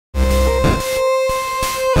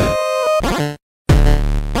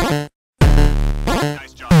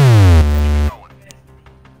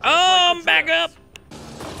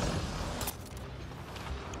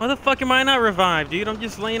fuck am I not revived, dude? I'm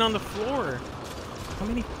just laying on the floor. How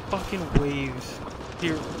many fucking waves?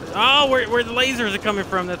 Here. Oh, where the lasers are coming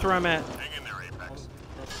from, that's where I'm at. Hang in there, Apex.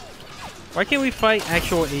 Why can't we fight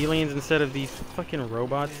actual aliens instead of these fucking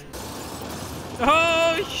robots?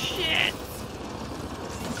 Oh, shit!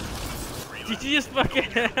 Did you just fucking...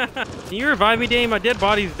 Can you revive me, Danny? My dead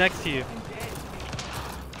body's next to you.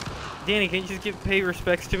 Danny, can you just pay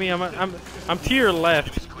respects to me? I'm to your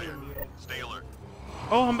left. Stay alert.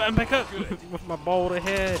 Oh, I'm back up with my bald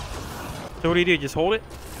head. So what do? Just hold it?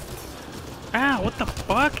 Ow, what the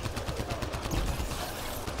fuck?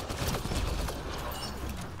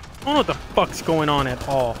 I don't know what the fuck's going on at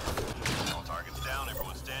all. All targets down,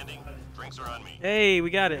 everyone standing. Drinks are on me. Hey, we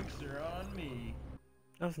got it. Drinks are on me.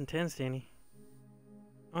 That was intense, Danny.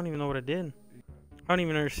 I don't even know what I did. I don't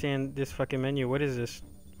even understand this fucking menu. What is this?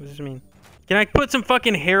 What does this mean? Can I put some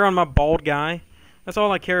fucking hair on my bald guy? That's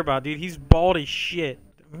all I care about, dude. He's bald as shit.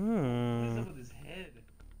 What's up with his head?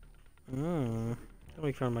 Don't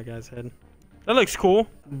make fun of my guy's head. That looks cool.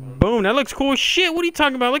 Boom, that looks cool as shit. What are you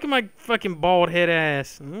talking about? Look at my fucking bald head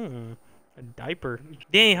ass. A diaper.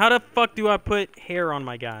 Dang, how the fuck do I put hair on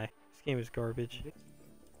my guy? This game is garbage.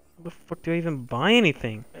 How the fuck do I even buy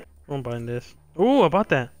anything? I'm buying this. Ooh, I bought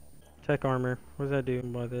that. Tech armor. What does that do?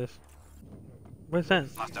 Buy this. What's that?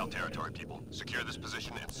 Hostile territory, people. Secure this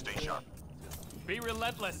position and stay sharp. Be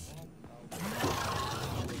relentless.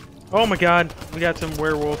 Oh my god, we got some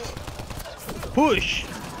werewolves. Push!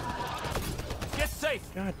 Get safe.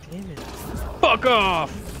 God damn it. Fuck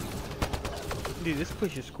off! Dude, this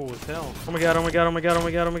push is cool as hell. Oh my god, oh my god, oh my god, oh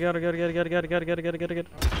my god, oh my god, I gotta.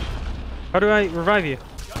 How do I revive you?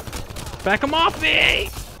 Back him off me!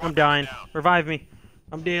 I'm dying. Revive me.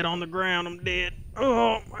 I'm dead on the ground, I'm dead.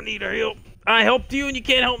 Oh, I need help. I helped you and you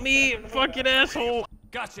can't help me, fucking asshole.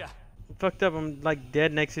 Gotcha. I'm fucked up, I'm like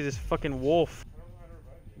dead next to this fucking wolf.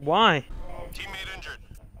 Why? Teammate injured.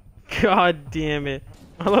 God damn it.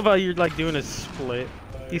 I love how you're like doing a split.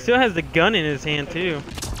 He still has the gun in his hand too.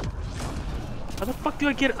 How the fuck do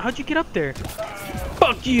I get, how'd you get up there?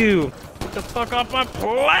 Fuck you! Get the fuck off my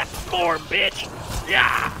platform, bitch!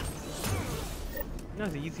 Yeah! That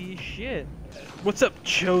was easy as shit. What's up,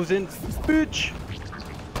 chosen bitch?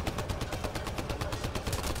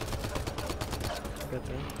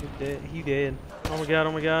 He's dead. He dead. Oh my god,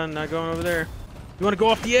 I'm not going over there. You wanna go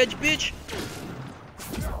off the edge, bitch?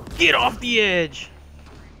 Get off the edge!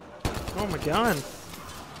 Oh my god.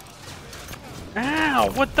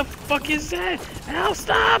 Ow, what the fuck is that? Ow,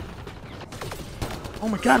 stop! Oh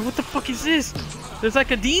my god, what the fuck is this? There's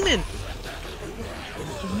like a demon!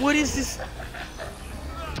 What is this?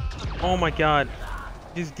 Oh my god.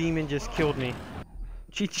 This demon just killed me.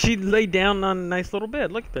 She laid down on a nice little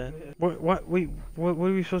bed. Look at that. Wait, what are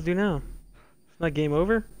we supposed to do now? It's not game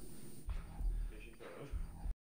over?